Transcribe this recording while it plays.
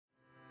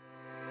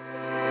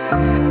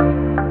Hello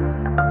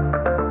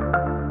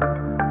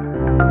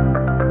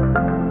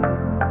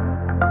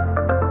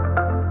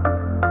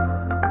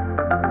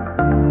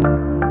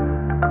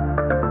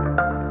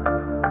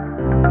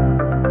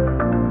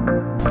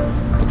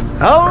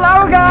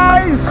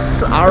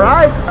guys!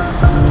 Alright,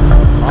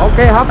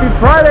 okay, happy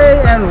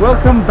Friday and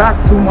welcome back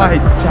to my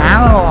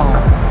channel.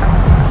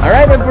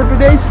 Alright, and for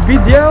today's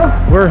video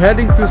we're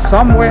heading to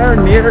somewhere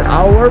near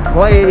our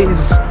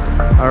place.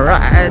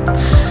 Alright,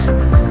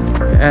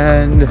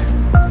 and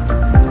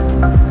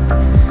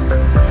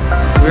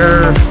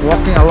we're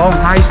walking along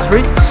high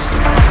streets,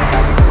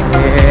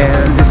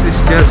 and this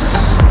is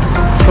just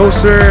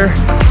closer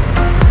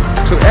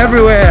to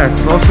everywhere,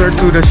 closer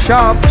to the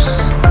shops,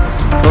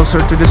 closer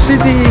to the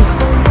city,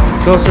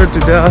 closer to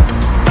the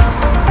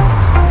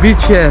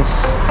beaches.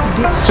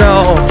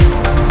 So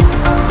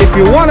if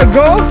you want to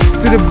go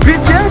to the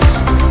beaches,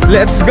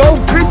 let's go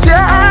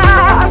beaches!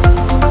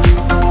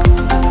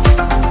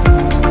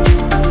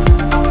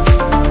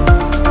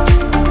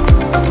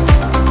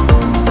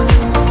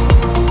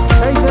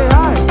 Hey, say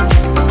hi!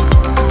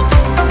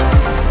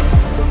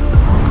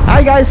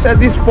 Hi guys, at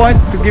this point,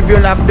 to give you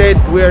an update,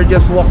 we are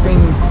just walking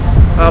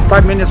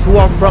 5 minutes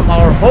walk from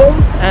our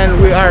home,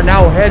 and we are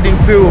now heading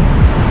to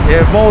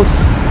the most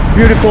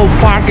beautiful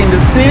park in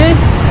the city.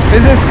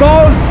 This is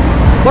called,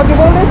 what do you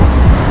call it?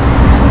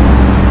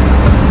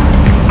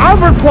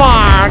 Albert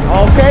Park.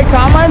 Okay,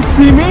 come and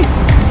see me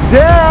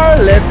there.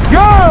 Let's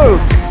go.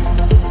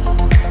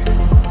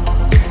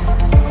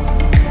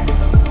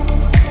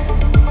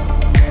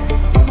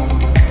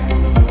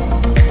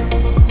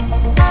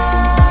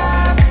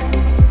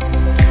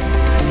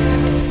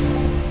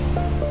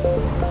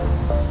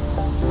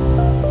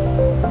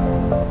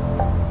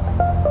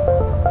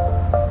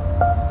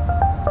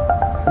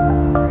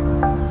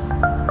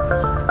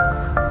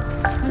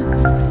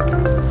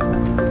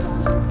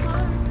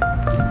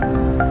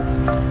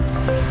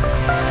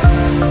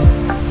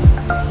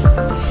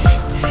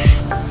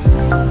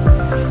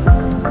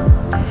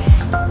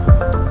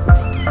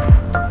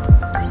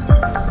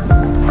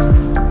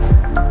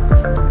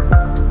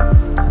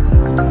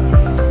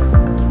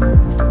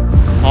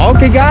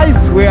 Okay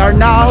guys, we are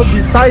now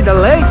beside the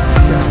lake.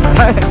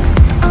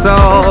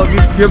 So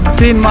if you've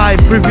seen my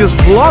previous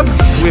vlogs,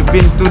 we've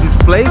been to this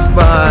place,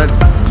 but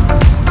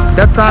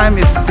that time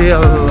is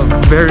still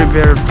very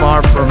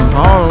far from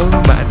home.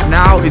 But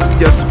now it's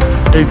just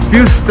a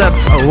few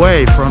steps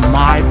away from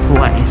my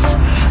place.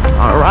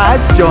 Alright,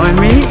 join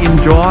me,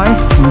 enjoy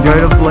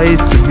the place,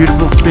 the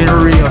beautiful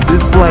scenery of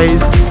this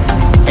place,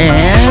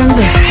 and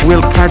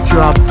we'll catch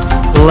you up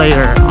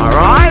later.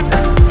 Alright?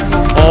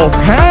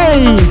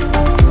 Okay.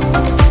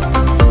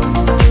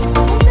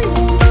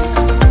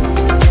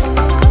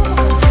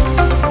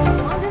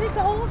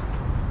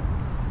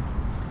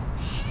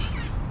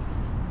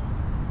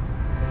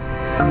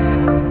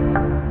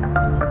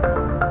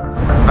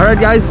 Alright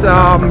guys,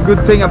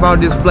 good thing about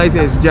this place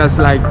is just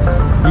like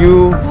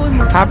you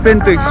happen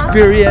to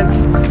experience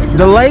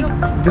the lake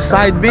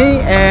beside me,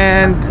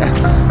 and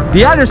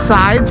the other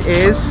side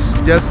is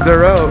just the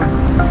road.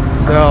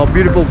 So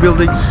beautiful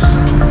buildings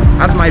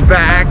at my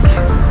back,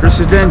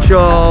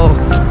 residential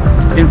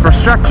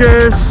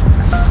infrastructures,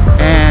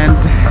 and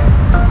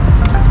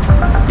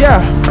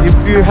yeah,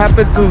 if you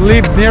happen to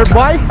live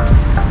nearby,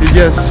 you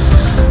just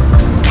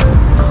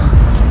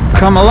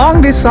come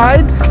along this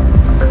side,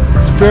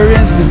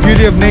 experience the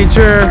beauty of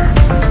nature,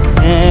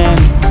 and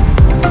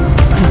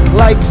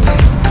like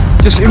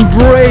just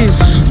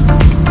embrace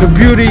the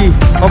beauty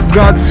of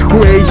God's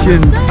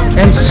creation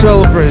and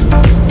celebrate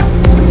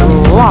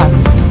life.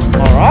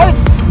 Alright,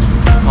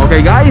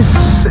 okay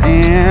guys,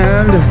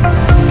 and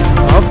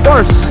of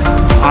course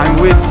I'm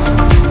with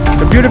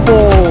the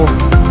beautiful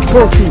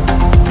Porky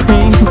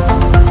Pink,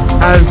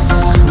 as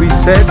we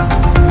said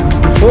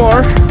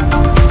before.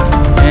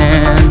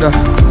 And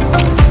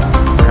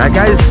alright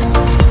guys,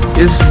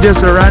 it's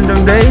just a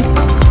random day.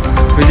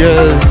 We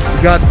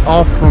just got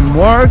off from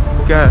work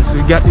because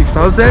we got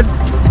exhausted,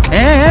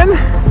 and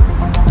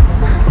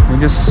we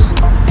just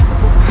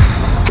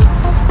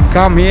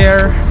come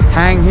here,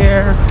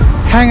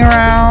 hang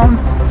around,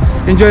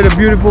 enjoy the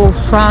beautiful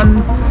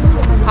sun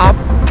up,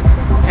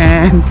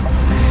 and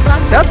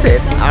that's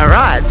it.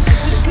 Alright,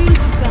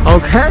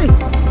 okay.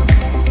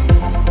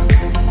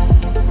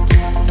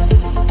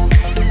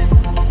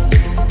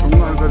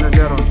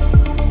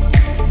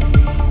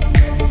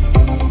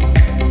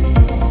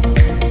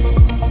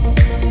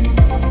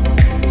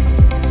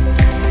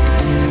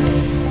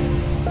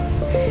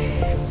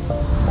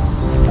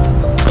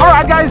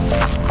 Alright guys,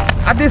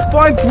 at this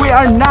point we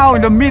are now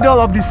in the middle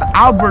of this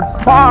Albert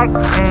Park,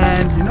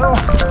 and you know,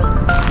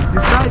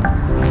 this side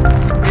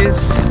is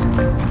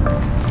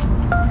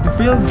the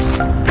fields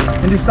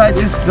and this side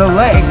is the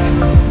lake.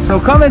 So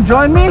come and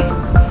join me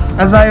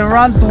as I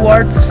run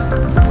towards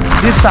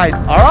this side.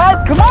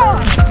 Alright, come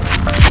on!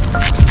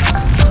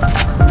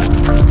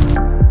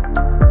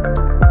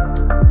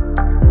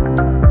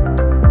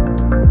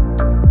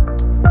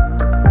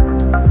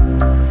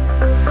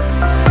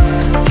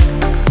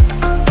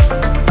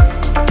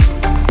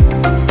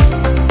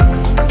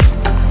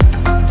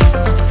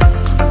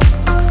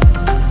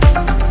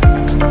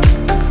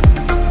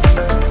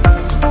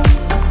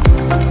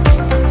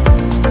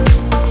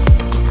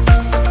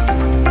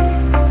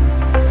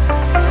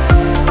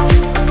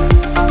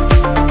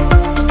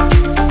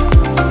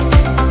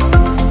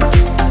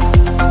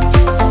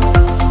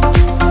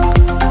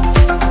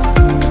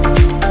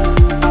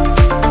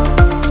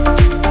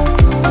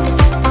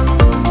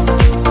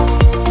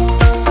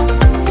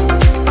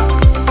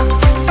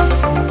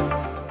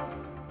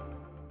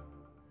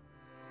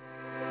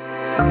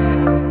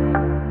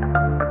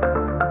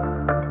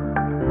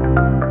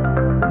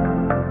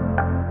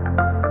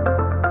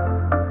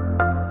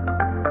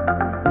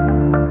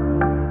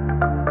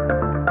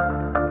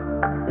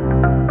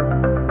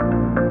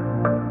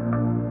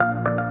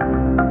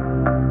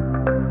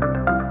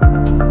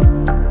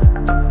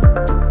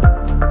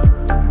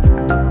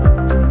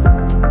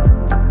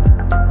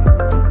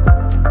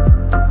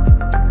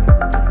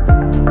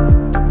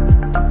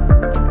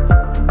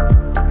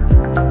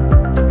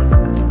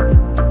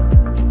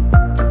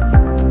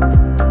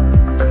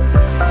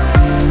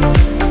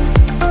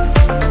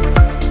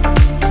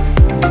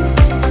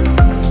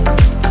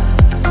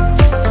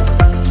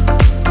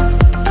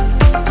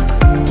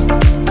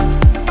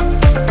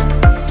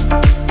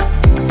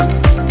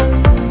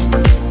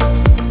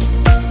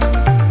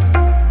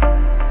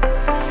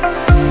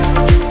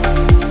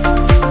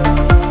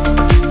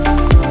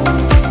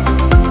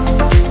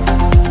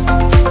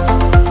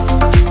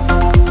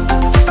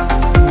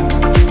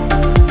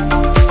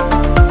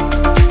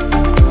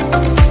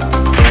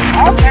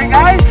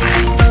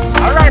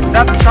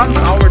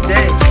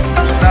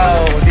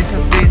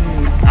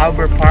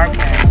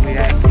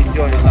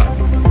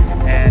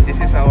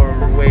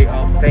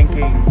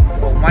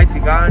 Almighty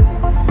God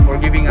for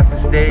giving us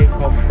this day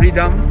of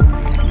freedom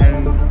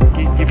and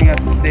giving us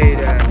this day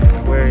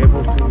that we're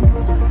able to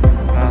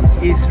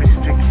ease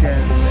restrictions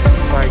and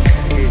fight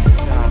this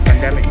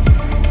pandemic.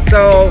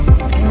 So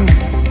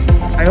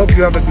I hope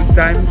you have a good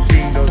time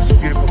seeing those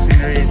beautiful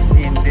sceneries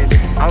in this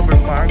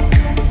Albert Park.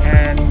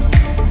 And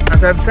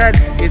as I've said,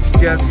 it's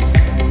just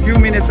a few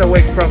minutes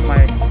away from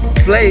my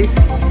place,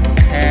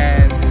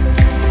 and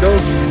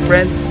those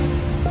friends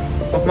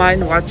of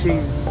mine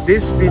watching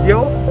this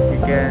video, you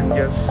can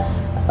just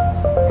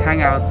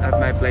hang out at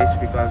my place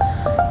because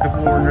the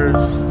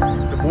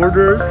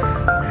borders,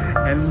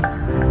 and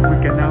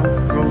we can now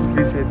go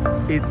visit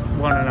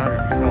one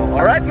another. So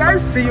alright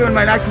guys, see you in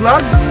my next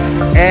vlog,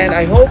 and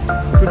I hope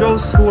to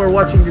those who are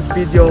watching this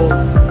video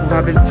who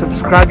haven't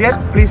subscribed yet,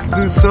 please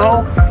do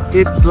so.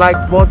 Hit like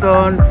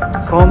button,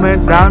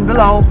 comment down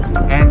below,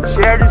 and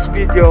share this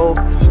video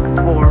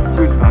for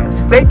good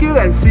vibes. Thank you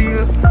and see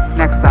you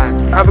next time.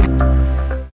 Have a